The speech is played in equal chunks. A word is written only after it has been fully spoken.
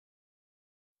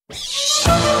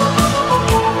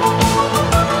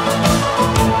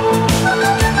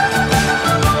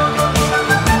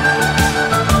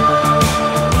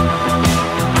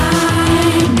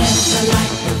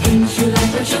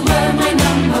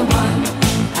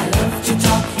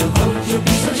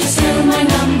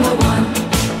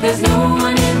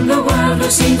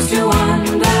Seems to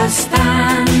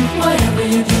understand. Whatever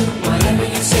you do, whatever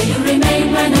you say, you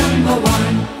remain my number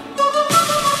one.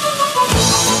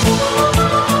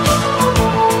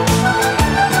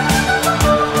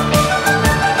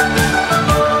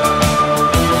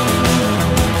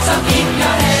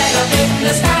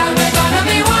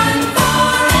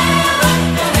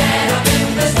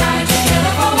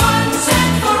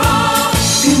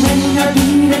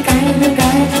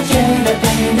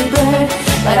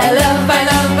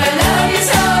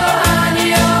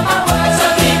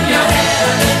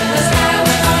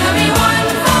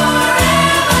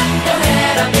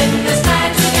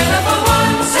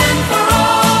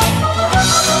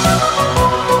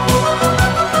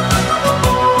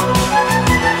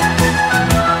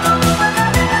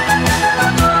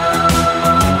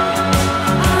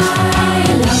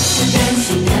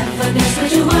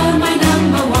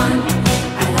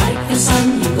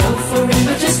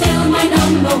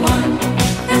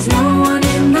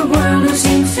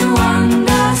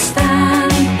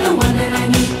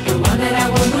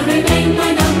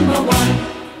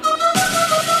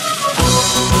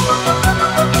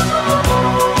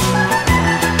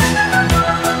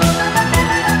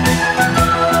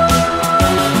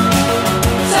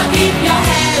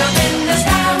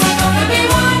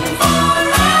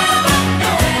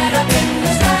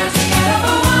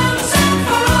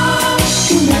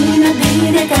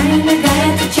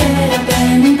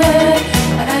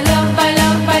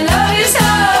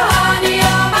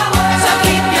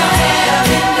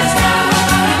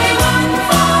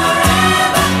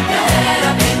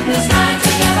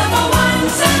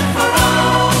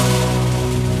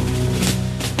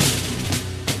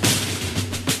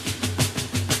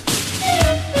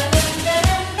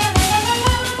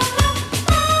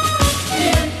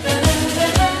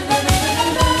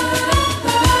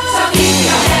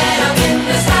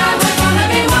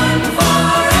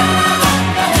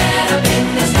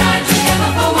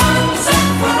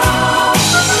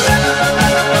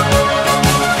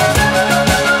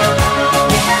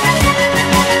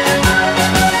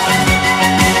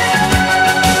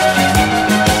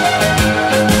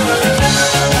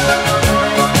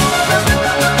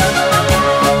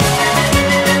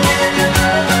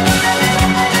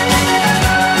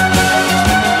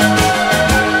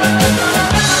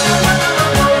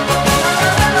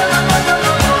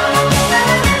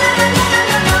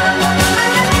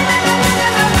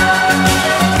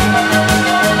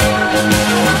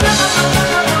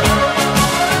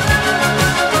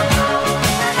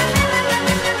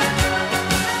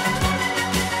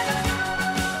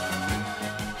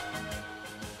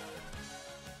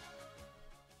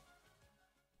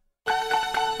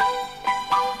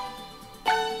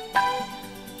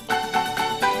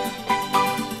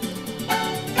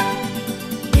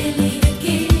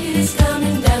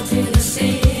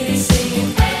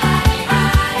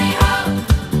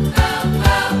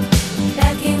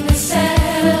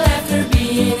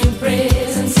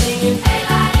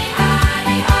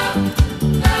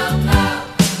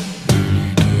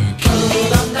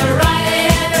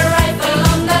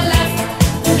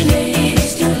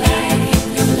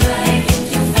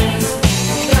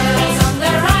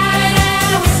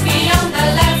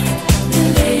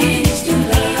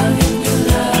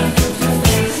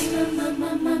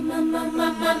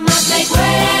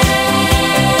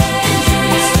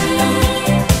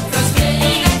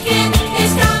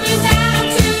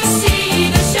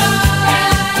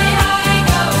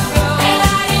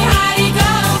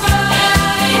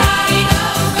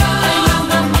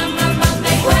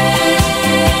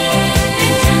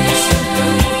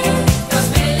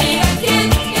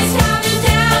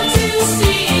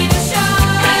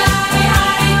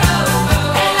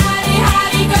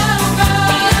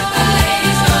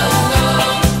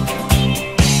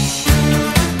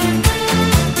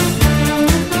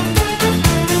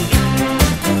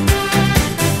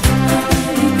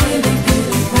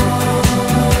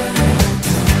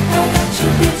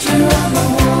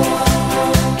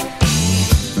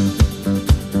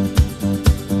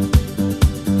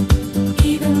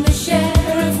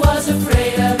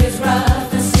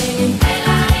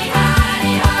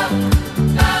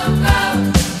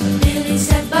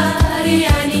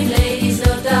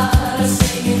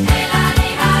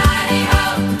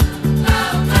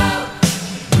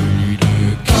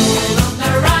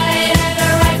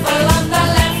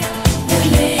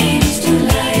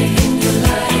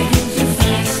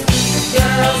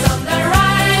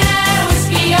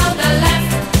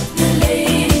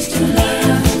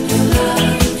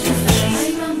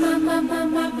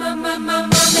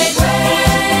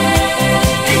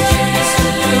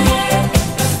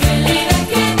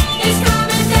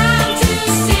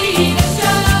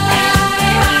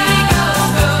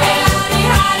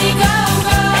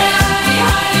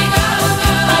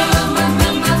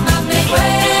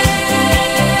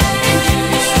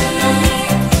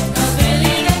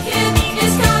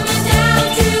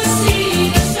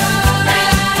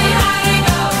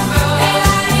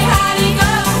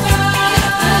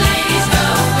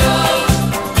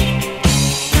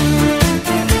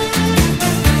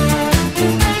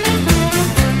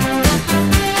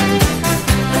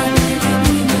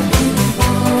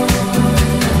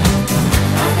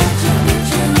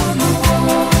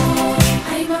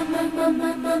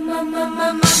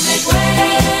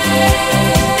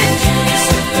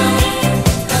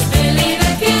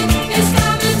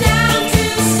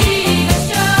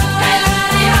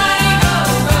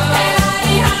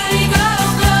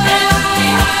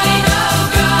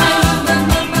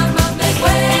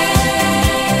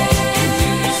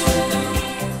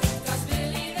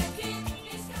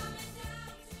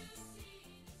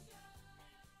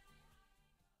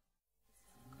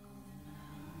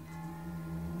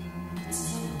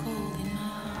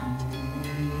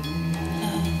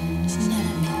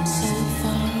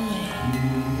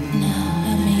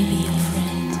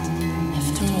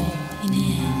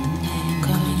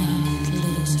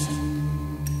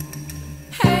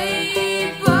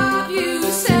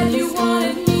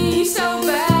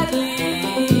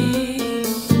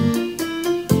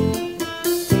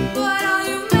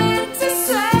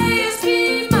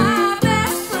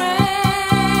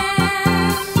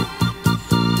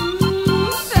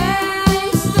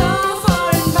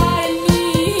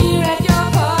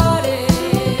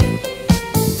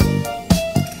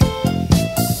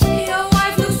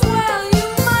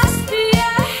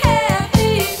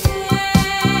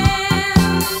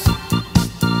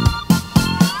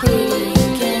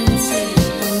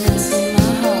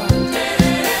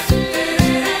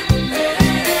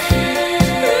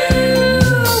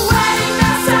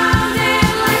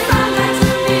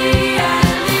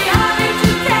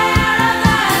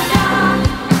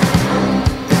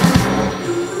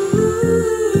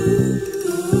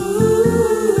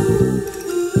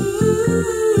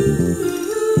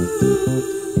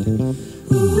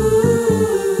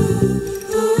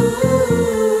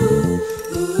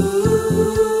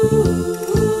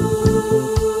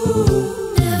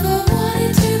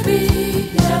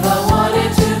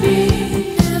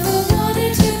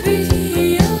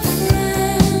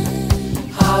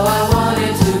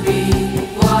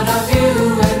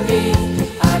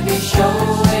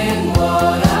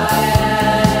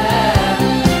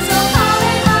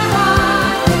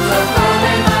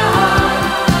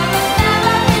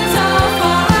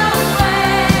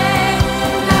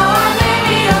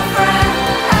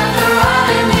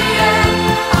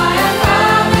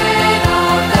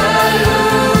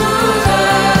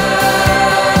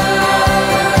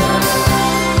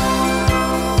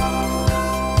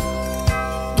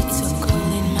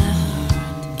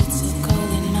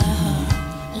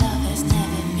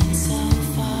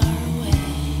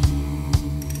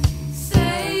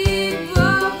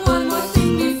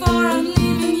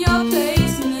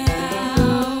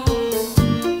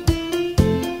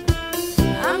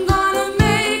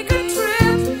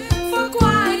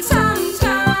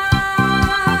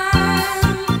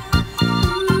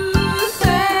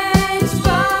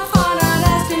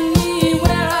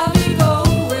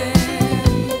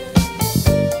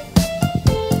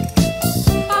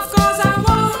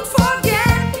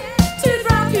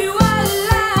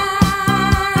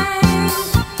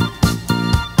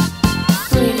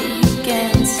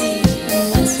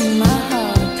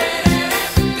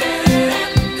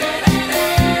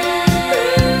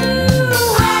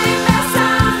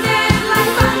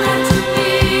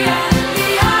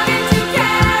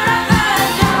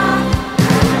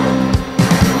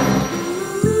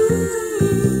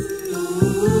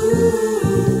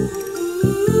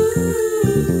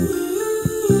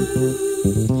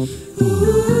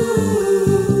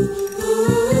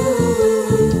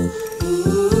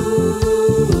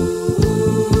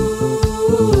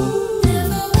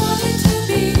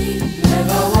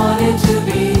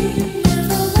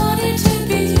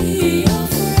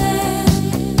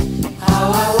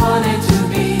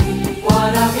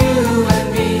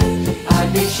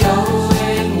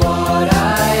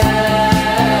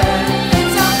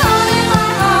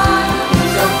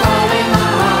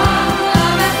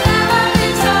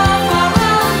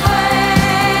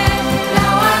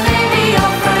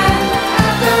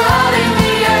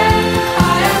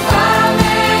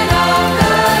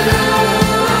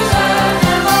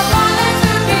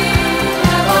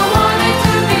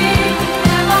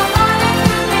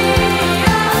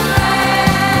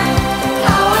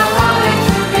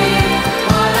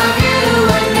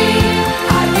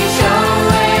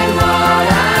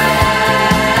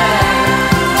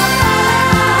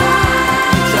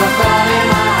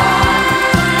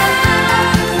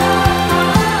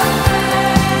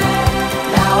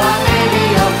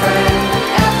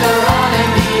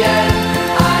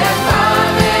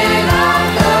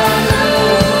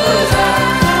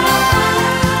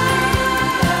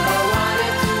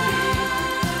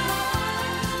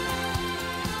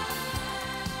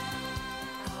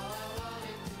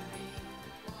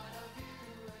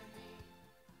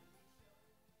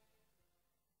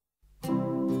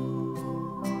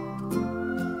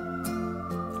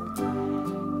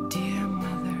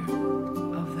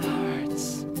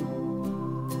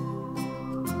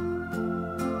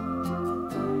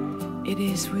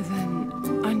 is with an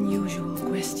unusual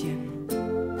question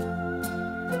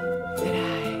that I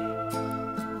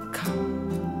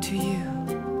come to you.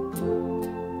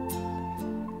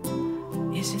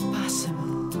 Is it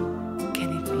possible? Can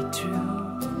it be true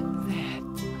that,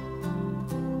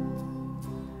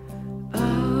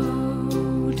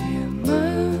 oh dear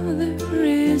mother,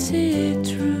 is it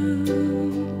true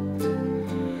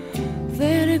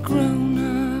that a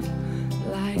grown-up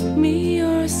like me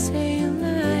or say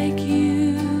like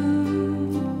you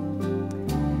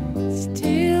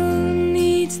still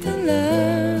needs the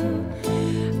love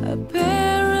a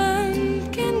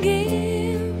parent can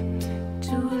give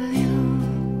to a little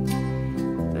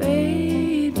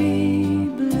baby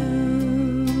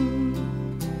blue?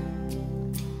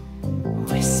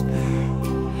 Whisper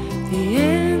the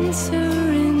answer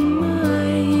in my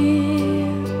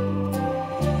ear.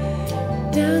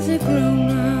 Does a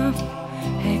grown-up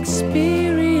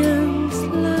experience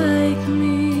like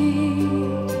me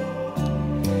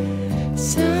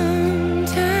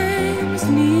sometimes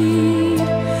need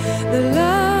the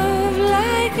love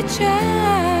like a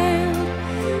child?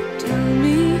 Tell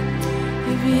me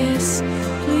if yes,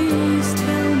 please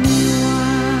tell me why.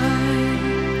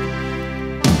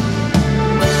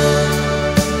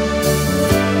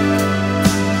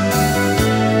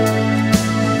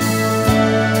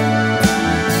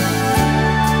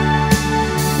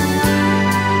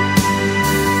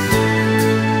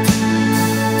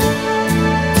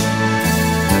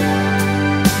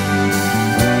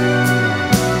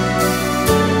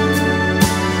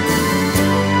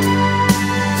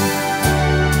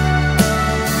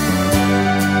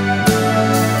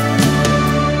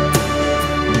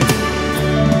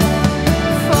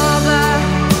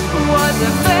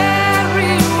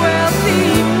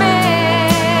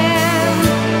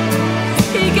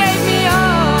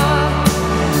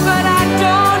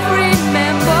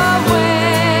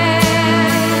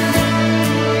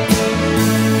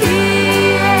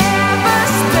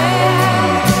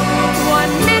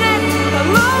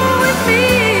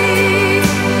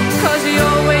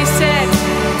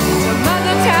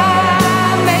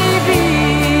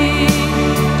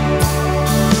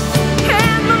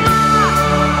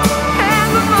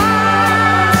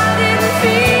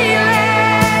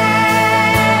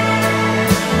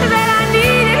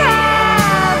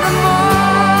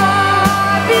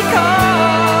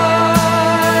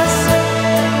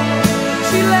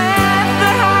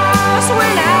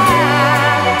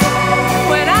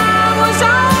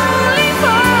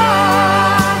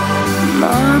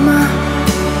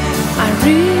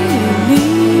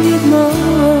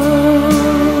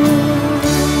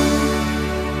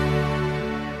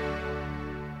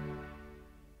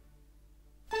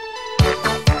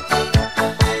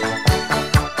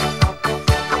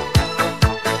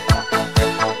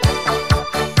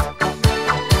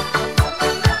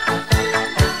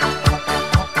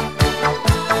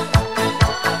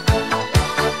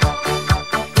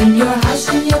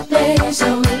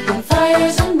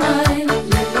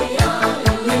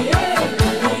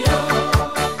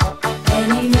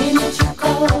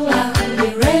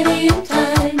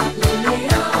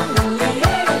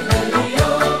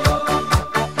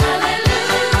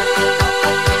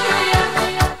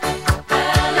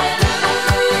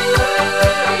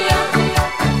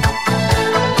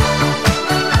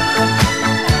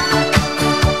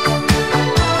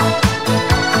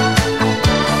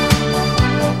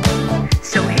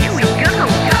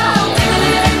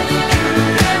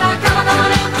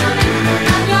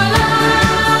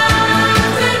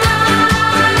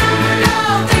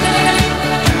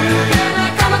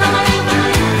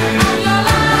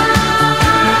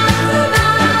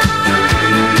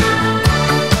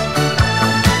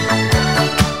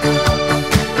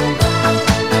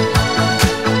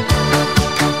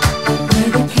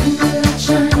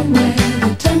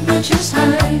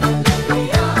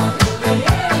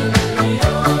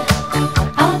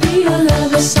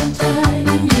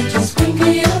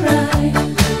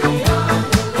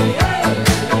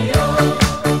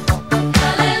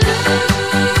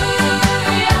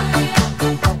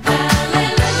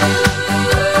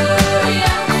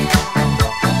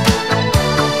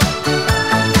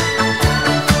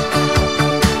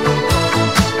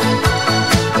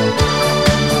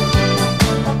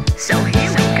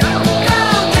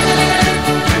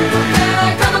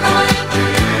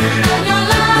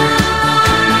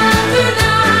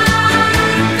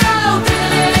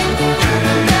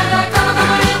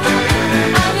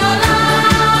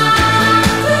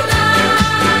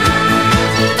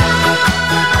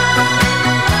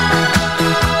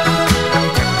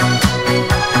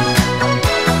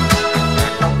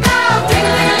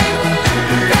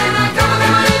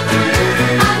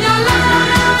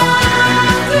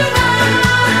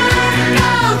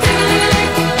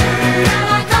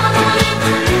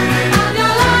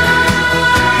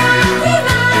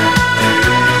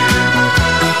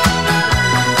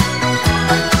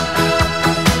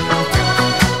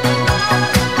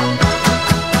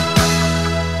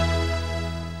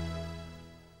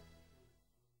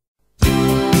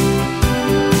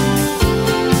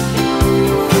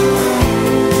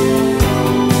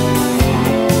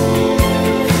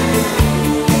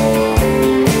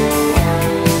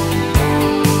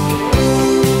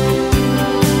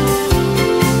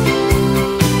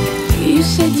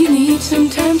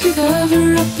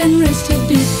 and rest a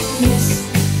bit, yes,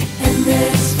 and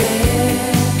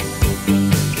despair.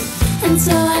 And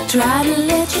so I try to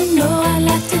let you know I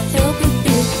like to help a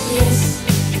bit, yes,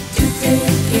 to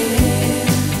take care.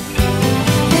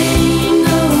 ain't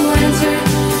no answer,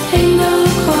 ain't no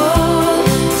call.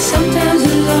 Sometimes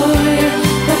a lawyer,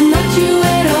 but not you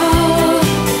at all.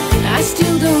 I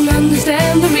still don't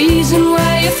understand the reason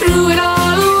why you threw it all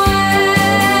away.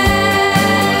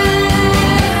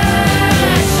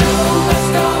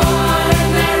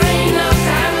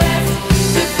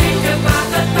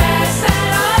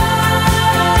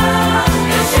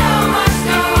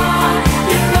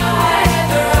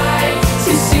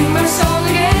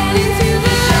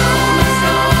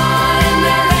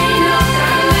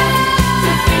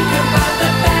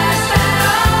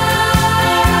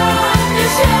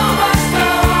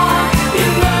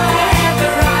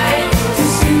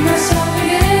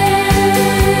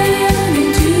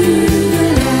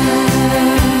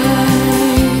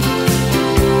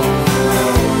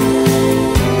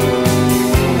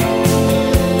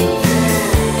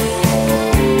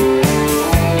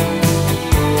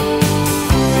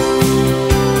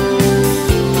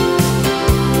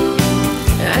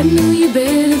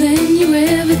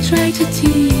 Try to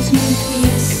tease me,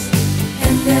 yes,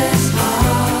 and that's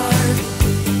hard.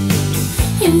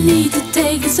 You need to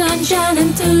take the sunshine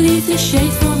and to leave the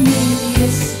shade for me,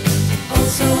 yes,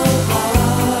 also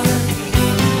hard.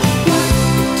 what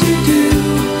to do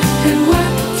and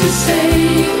what to say,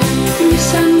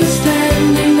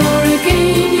 misunderstanding or a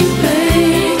game you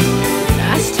play.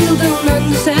 I still don't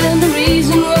understand the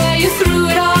reason why you threw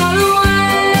it all away.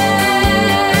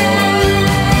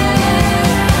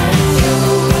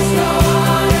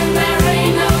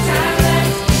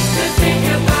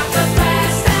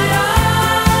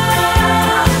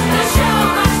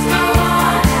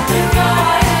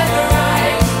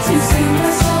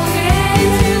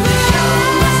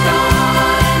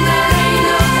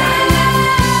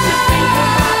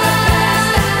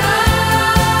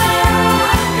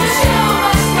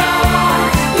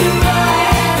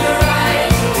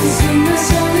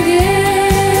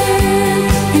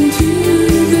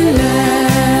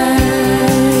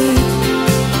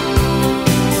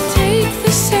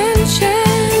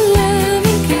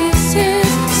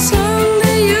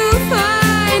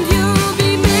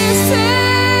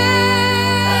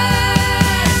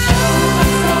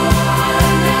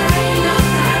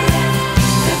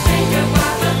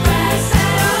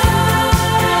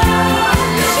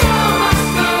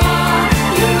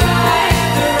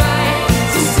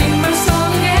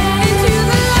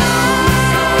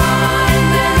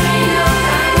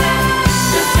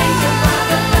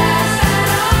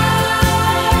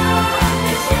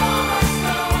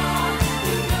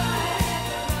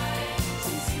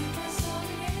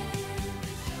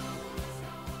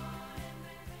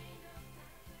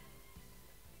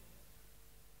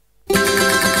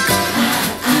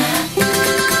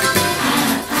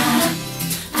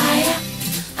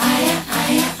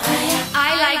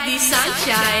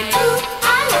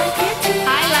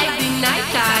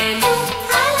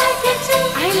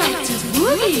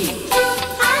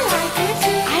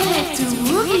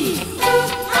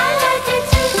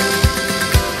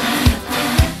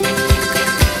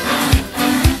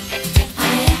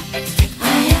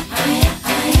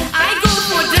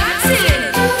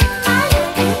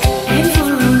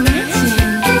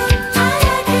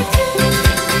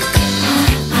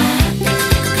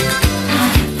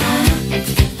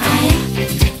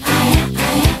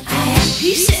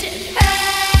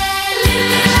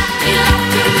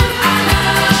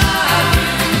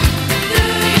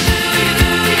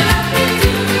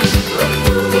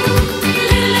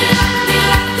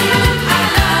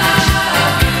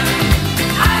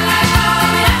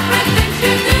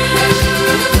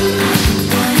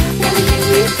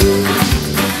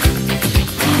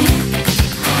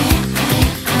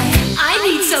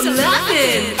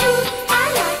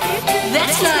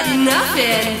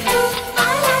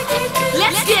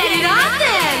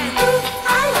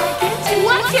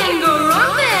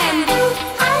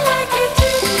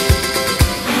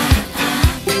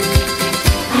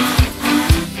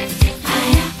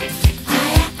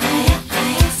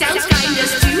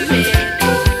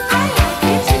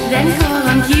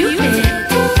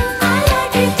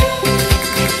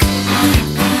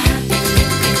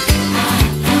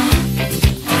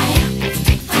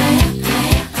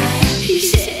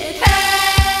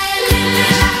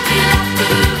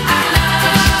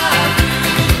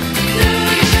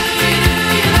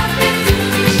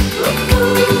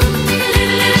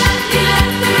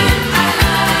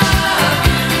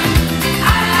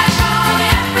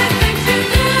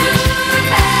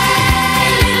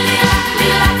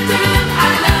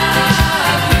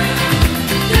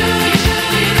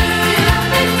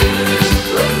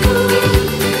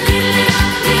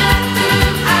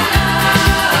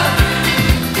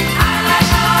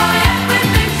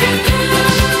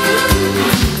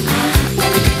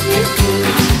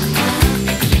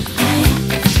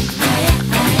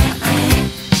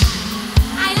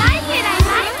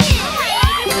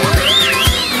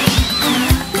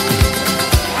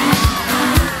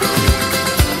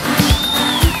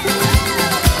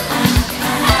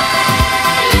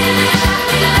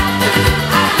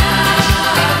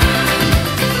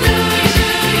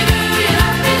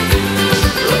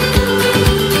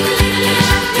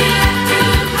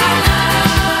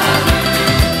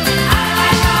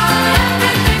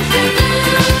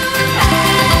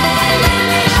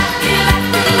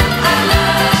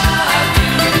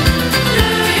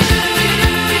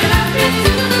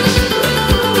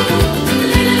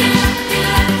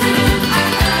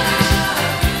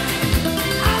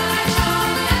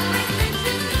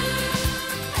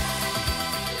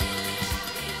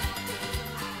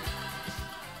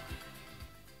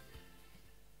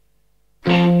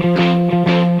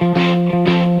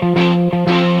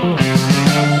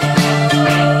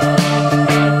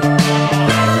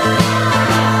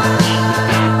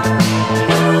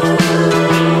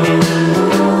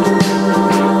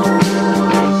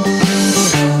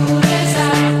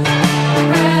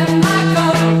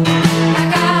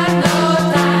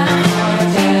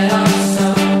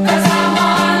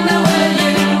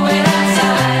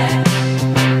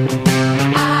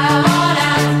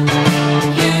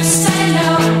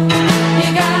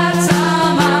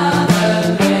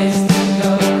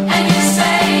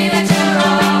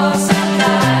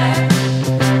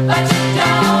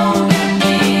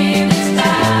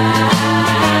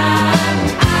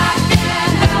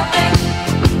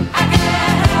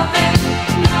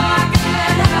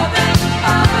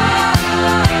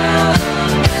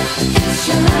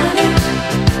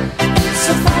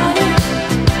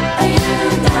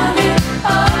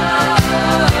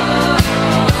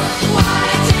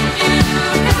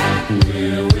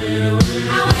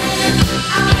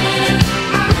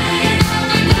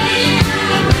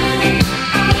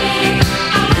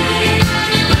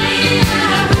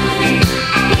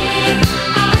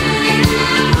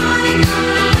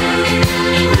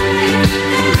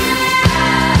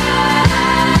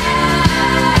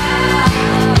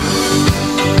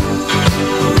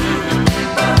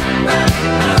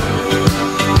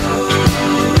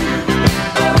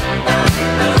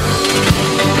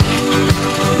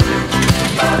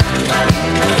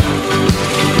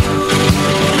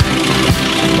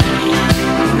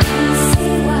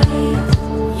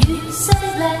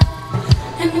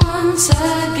 once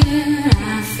again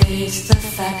I face the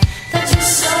fact that you're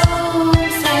so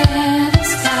unfair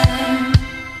this time.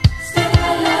 Still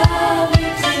I love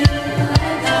you too.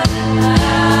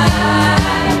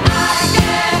 I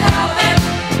can't help it.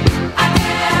 I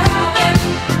can't help it.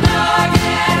 No, I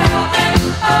can't help it.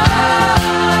 Oh,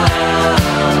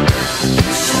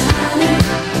 you're shining.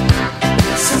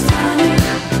 You're so funny.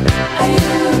 Are you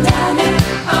down it?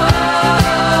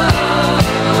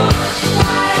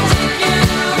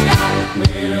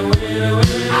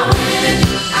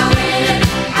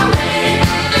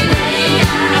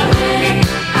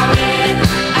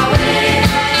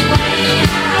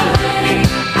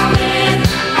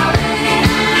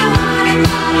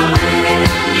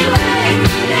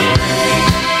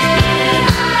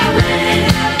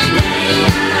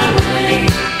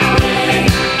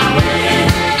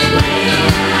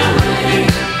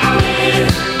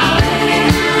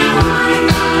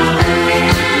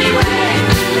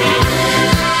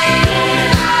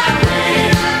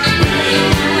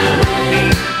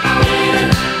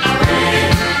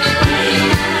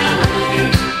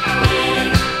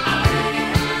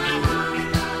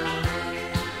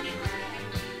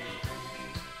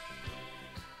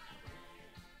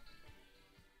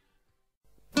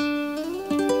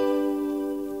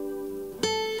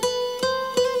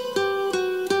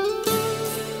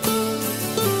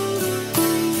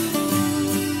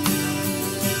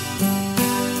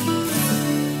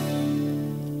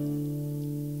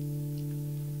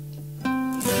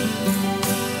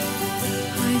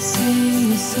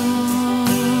 Sing a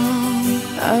song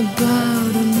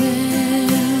about a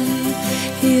man.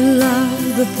 He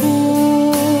loved the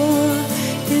poor,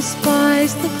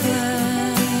 despised the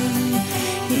plan.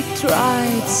 He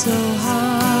tried so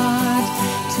hard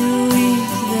to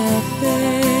ease their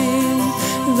pain,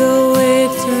 though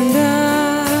it turned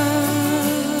out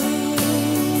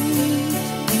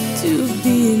to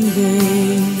be in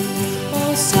vain.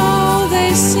 Or so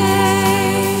they say.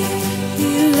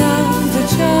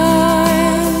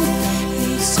 Child,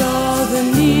 he saw the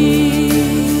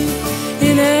need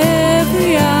in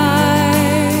every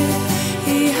eye.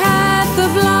 He had the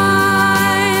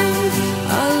blind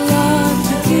a lot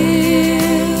to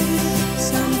give,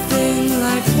 something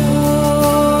like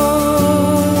hope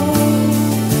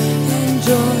and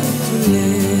joy to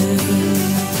live.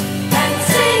 And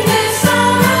sing this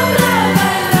song of love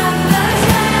and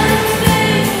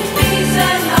understanding, peace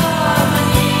and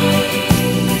harmony.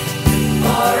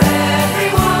 For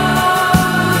everyone,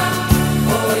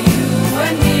 for you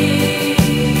and me.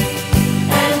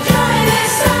 Enjoy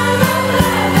this song of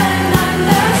love and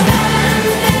understanding,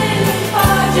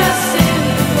 or just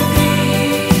sympathy.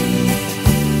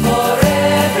 For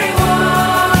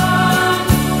everyone,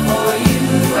 for you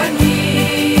and me.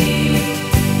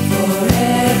 For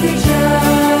every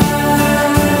child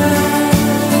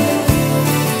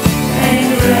and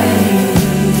rain.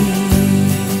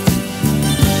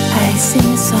 I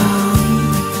sing a song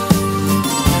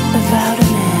about a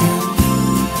man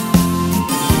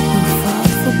who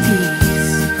fought for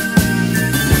peace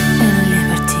and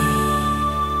liberty.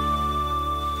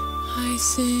 I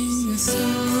sing a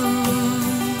song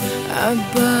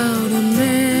about a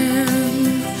man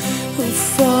who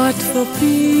fought for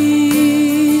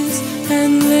peace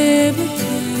and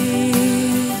liberty.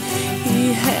 He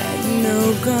had no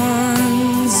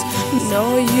guns,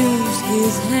 nor used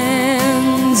his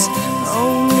hands,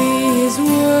 only his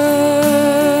words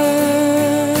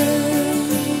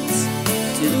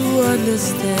to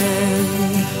understand.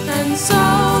 And so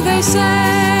they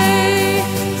say,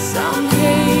 some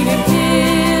hated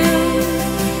him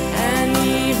and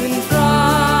even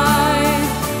tried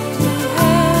to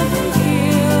have him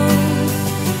killed.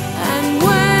 And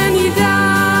when he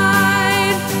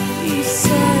died, he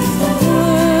said the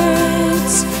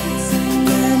words,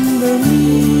 remember me.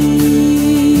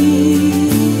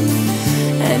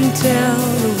 And tell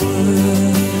the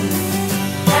world.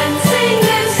 And sing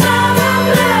this song of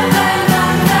love and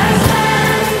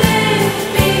understanding,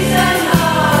 peace and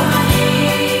harmony.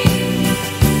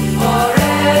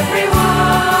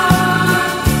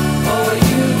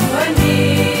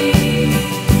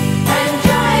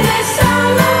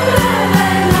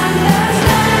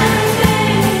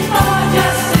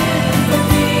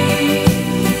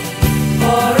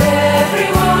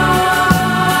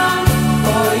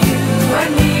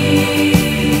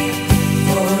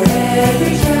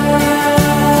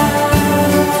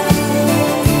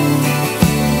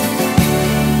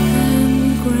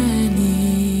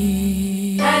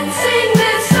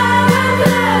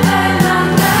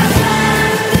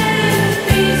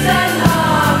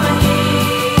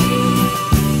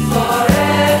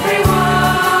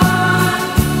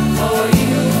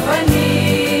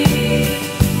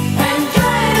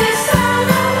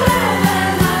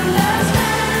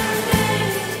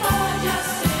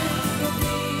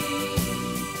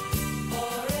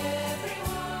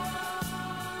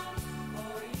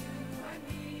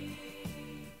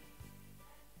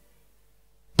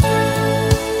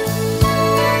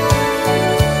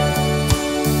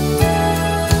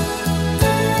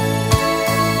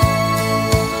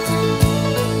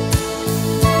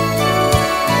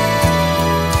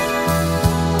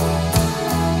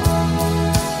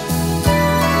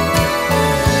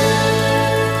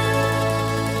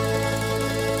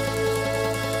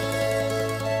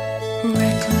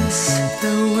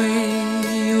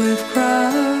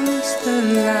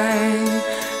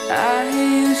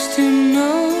 used to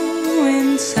know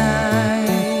inside.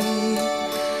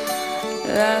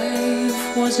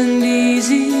 Life wasn't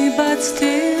easy but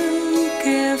still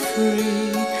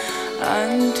carefree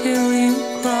until you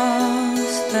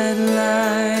crossed that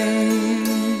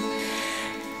line.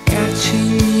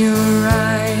 Catching your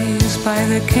eyes by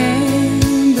the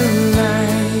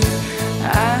candlelight,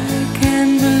 I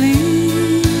can't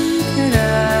believe that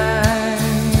I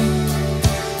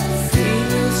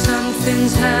feel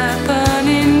something's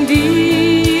happening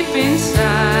deep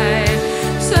inside.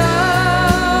 So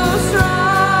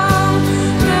strong,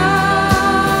 now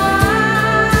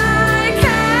I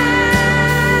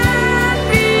can't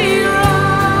be wrong.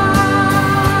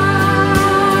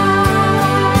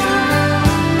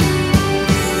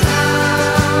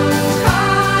 Some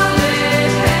call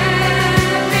it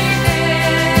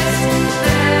happiness,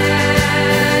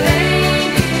 that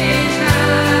ain't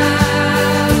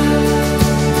enough.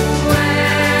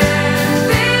 When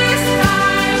this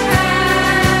time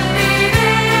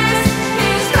happiness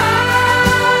is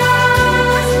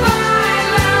lost by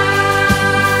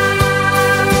love.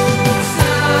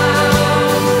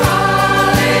 Some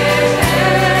call it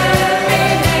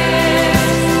happiness,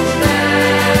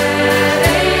 that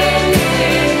ain't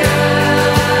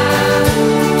enough.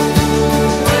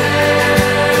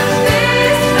 When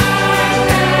this time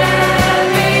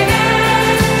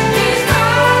happiness is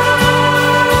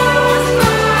lost by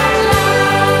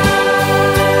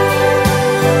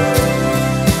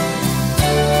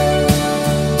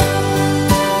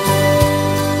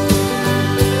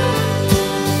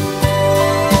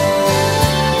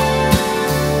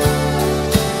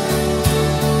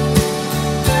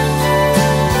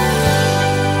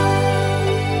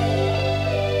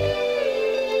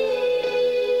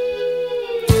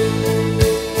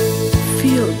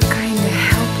feel kinda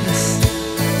helpless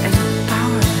and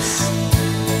powerless.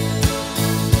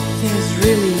 There's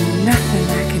really nothing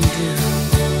I can do.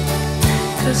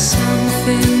 'Cause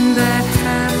something that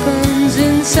happens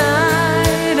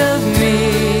inside of me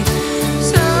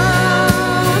so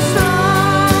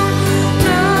strong,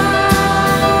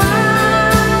 now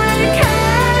I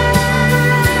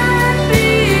can't be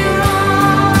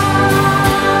wrong.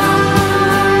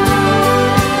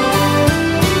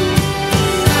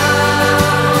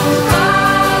 Some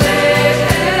call it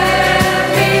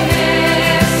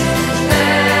happiness,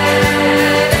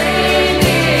 that ain't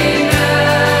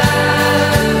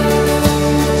enough.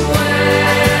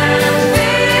 When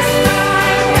this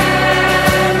time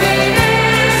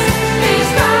happiness is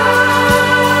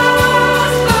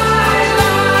lost by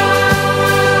love.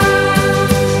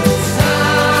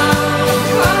 Some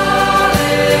call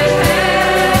it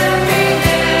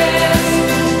happiness,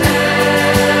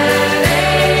 that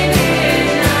ain't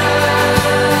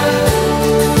enough.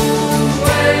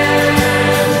 When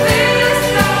this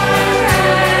time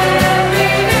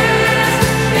happiness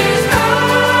is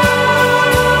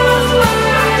lost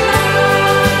by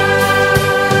love.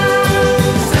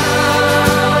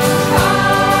 Some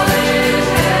call it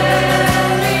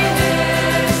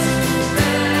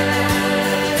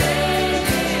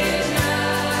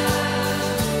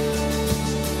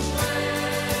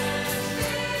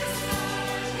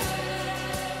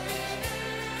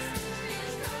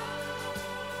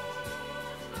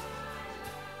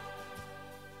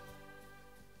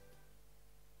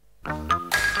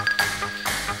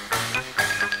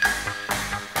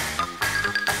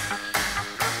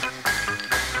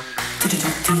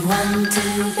Do 1,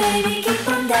 2, baby, keep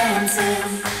on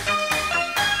dancing.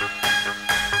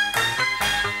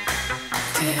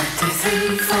 2,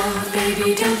 3, 4,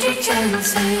 baby, don't take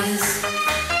chances.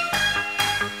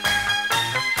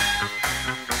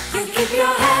 You keep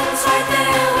your hands right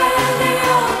there where they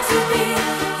ought to be.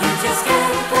 You just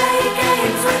can't play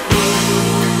games with me.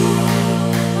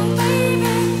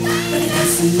 But it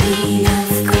doesn't mean, of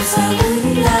course, I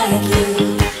wouldn't like you.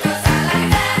 'Cause I like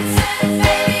dancing,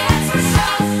 baby, that's for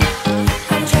sure.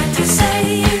 I'm trying to say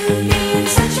you being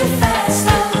such a fast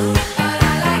star. But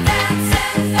I like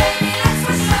dancing, baby, that's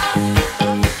for sure.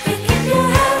 You keep your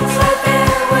hands right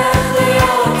there where they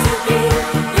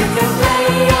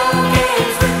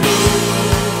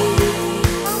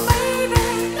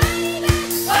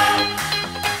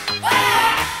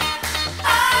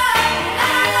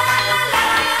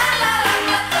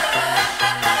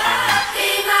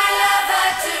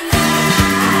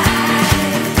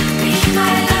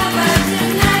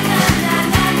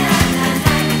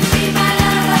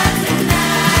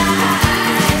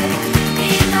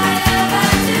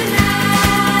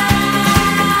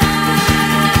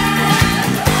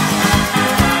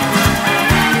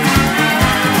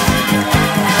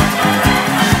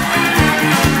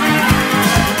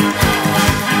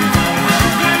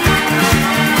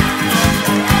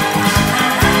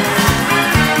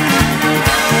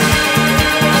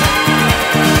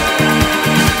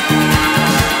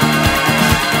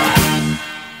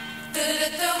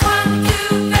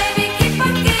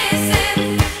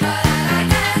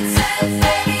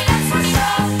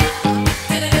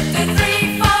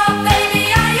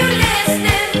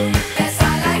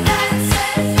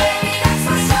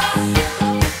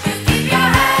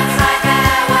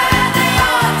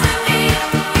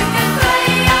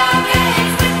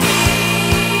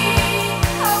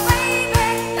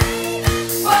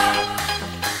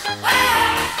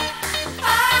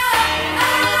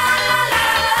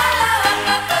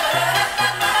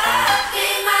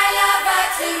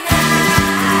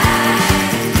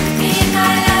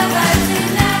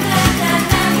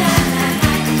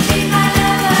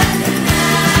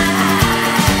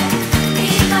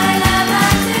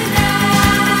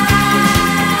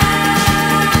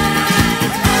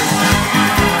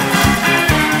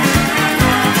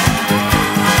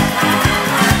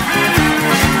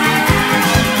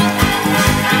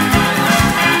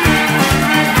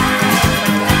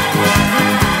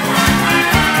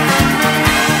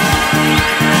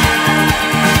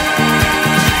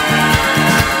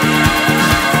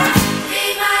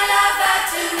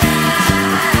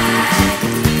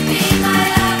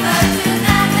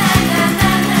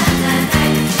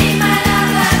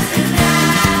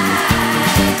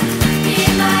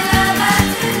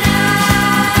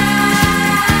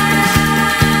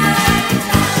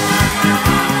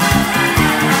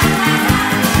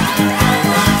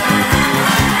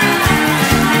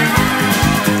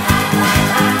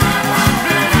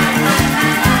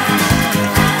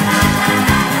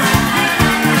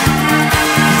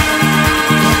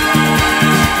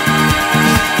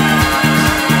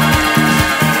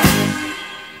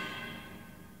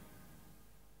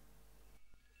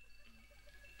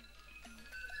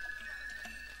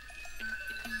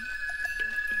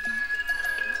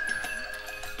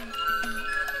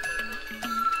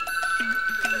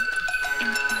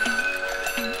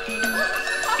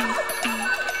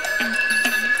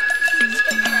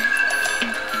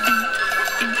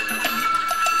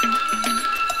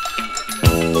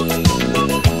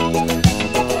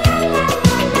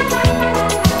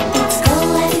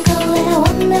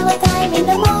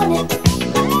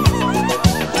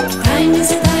Is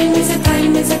it